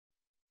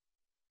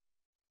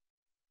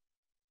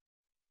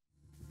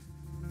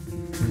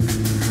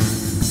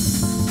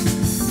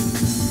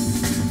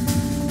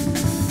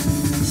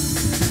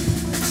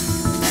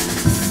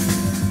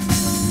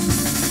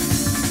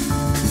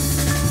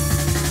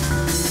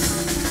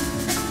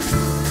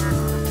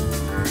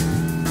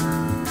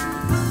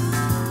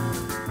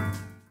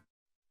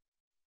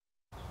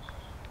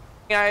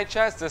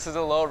IHS, this is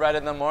a Low Red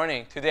in the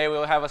Morning. Today we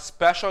will have a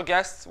special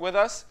guest with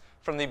us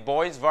from the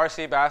boys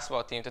varsity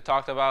basketball team to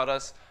talk about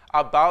us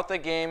about the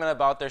game and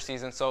about their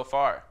season so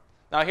far.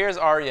 Now here's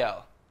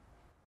Ariel.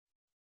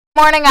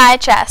 Morning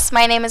IHS,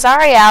 my name is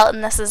Ariel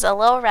and this is a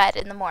Low Red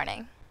in the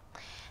Morning.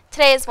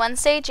 Today is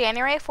Wednesday,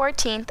 January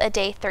 14th,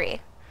 day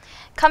 3.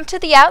 Come to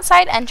the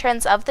outside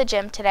entrance of the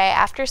gym today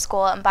after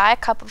school and buy a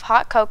cup of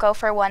hot cocoa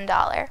for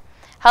 $1.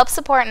 Help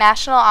support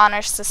National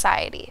Honor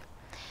Society.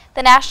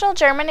 The National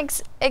German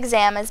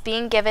exam is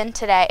being given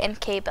today in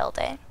K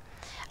Building.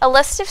 A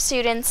list of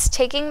students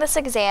taking this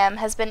exam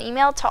has been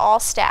emailed to all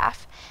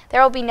staff.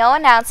 There will be no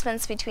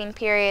announcements between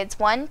periods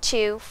 1,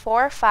 2,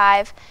 4,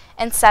 5,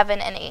 and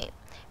 7 and 8.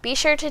 Be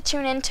sure to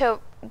tune in to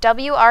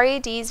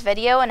WRED's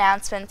video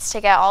announcements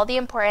to get all the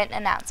important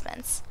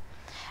announcements.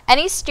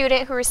 Any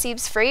student who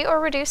receives free or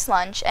reduced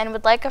lunch and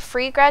would like a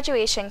free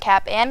graduation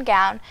cap and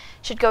gown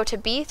should go to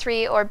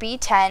B3 or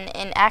B10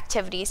 in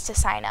activities to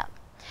sign up.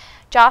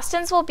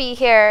 Jostens will be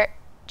here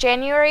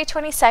January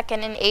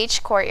 22nd in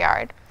H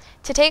Courtyard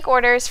to take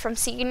orders from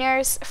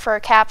seniors for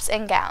caps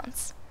and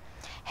gowns.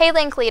 Hey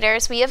Link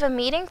leaders, we have a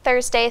meeting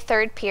Thursday,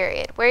 3rd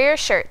period. Wear your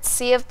shirts,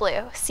 sea of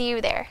blue. See you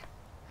there.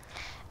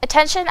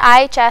 Attention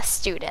IHS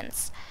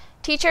students,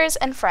 teachers,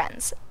 and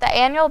friends. The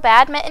annual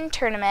badminton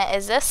tournament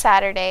is this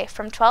Saturday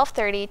from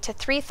 12:30 to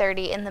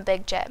 3:30 in the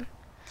big gym.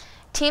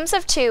 Teams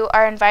of 2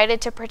 are invited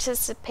to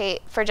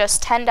participate for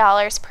just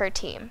 $10 per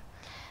team.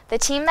 The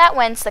team that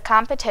wins the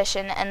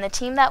competition and the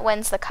team that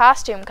wins the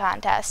costume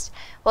contest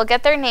will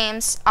get their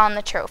names on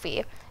the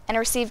trophy and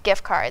receive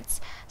gift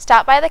cards.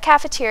 Stop by the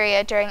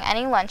cafeteria during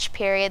any lunch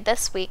period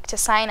this week to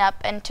sign up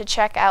and to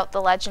check out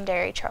the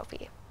legendary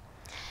trophy.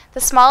 The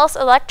smallest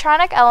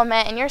electronic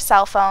element in your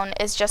cell phone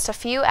is just a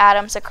few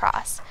atoms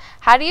across.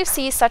 How do you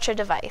see such a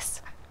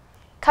device?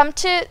 Come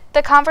to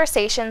the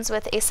conversations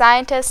with a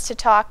scientist to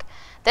talk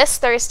this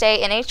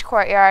Thursday in H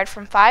Courtyard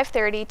from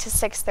 5:30 to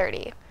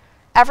 6:30.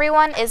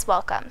 Everyone is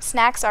welcome.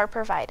 Snacks are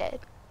provided.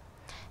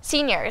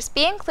 Seniors,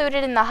 be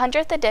included in the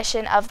 100th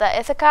edition of the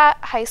Ithaca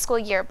High School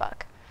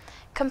Yearbook.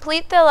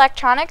 Complete the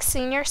electronic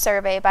senior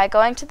survey by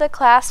going to the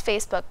class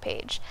Facebook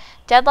page.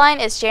 Deadline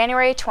is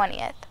January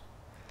 20th.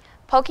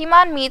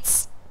 Pokemon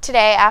meets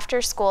today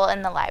after school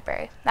in the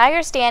library. Now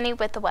here's Danny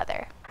with the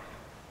weather.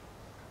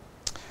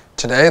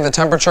 Today, the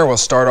temperature will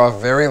start off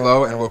very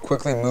low and will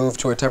quickly move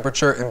to a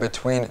temperature in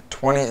between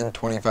 20 and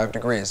 25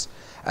 degrees.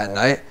 At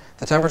night,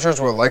 the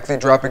temperatures will likely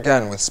drop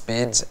again with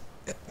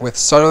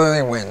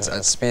southerly winds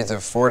at speeds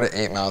of 4 to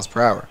 8 miles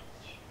per hour.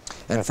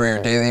 And for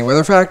your daily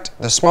weather fact,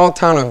 the small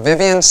town of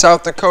Vivian,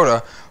 South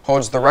Dakota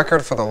holds the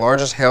record for the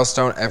largest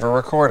hailstone ever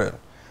recorded,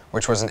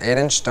 which was an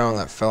 8-inch stone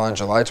that fell on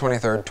July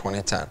 23,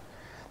 2010.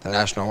 The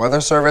National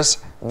Weather Service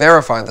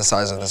verified the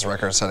size of this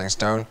record-setting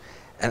stone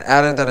and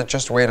added that it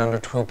just weighed under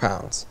 2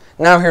 pounds.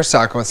 Now here's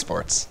Saka with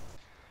sports.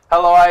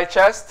 Hello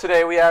IHS,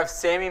 today we have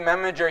Sammy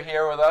Meminger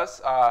here with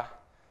us,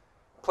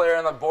 player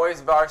on the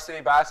boys varsity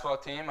basketball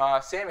team.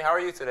 Sammy, how are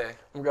you today?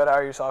 I'm good, how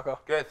are you, Saka?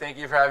 Good, thank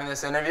you for having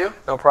this interview.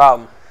 No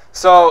problem.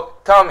 So,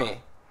 tell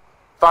me,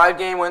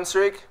 5-game win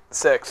streak?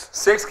 6.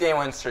 6-game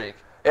win streak.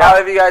 Yeah. How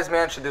have you guys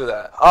managed to do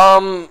that?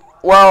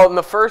 Well, in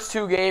the first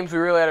 2 games, we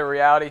really had a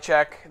reality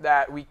check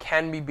that we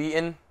can be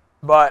beaten.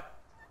 But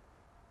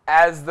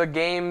as the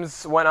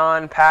games went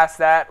on past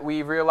that,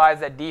 we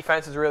realized that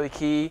defense is really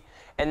key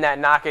and that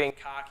not getting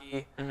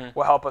cocky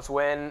will help us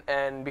win.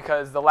 And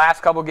because the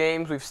last couple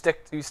games, we've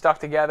stuck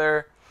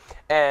together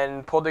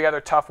and pulled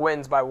together tough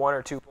wins by 1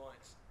 or 2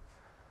 points.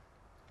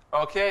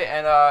 Okay,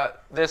 and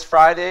this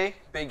Friday,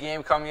 big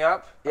game coming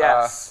up.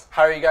 Yes.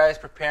 How are you guys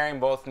preparing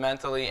both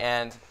mentally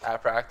and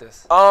at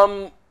practice?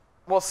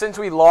 Well, since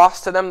we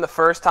lost to them the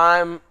first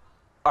time,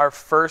 our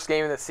first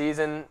game of the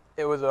season,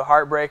 it was a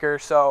heartbreaker.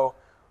 So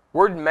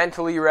we're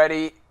mentally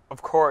ready,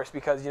 of course,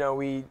 because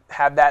we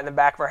have that in the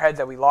back of our heads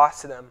that we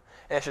lost to them,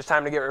 and it's just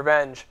time to get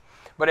revenge.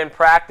 But in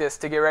practice,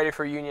 to get ready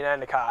for Union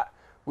Endicott,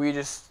 we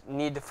just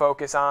need to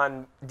focus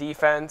on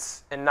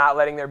defense and not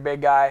letting their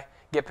big guy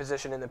get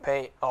position in the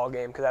paint all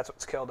game, because that's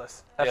what's killed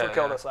us. That's what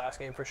killed us last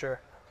game for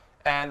sure.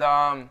 And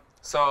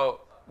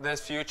so for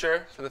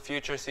the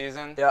future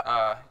season,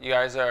 yeah. You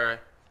guys are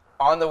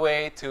on the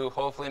way to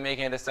hopefully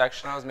making it to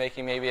sectionals,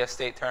 making maybe a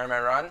state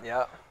tournament run.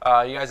 Yeah.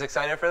 You guys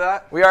excited for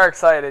that? We are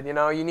excited.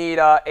 You need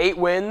 8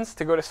 wins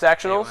to go to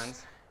sectionals. 8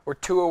 wins. We're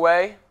 2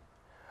 away.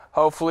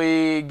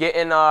 Hopefully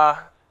getting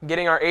our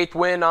 8th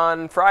win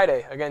on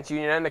Friday against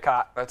Union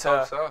Endicott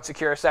to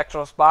secure a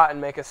sectional spot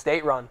and make a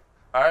state run.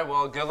 All right,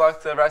 well, good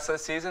luck to the rest of the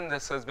season.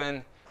 This has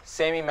been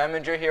Sammy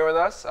Meminger here with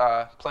us,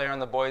 player on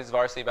the boys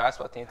varsity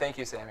basketball team. Thank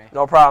you, Sammy.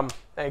 No problem.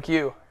 Thank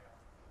you.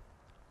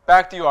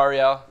 Back to you,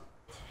 Ariel.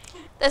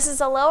 This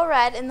is a Low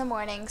Red in the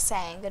Morning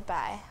saying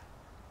goodbye.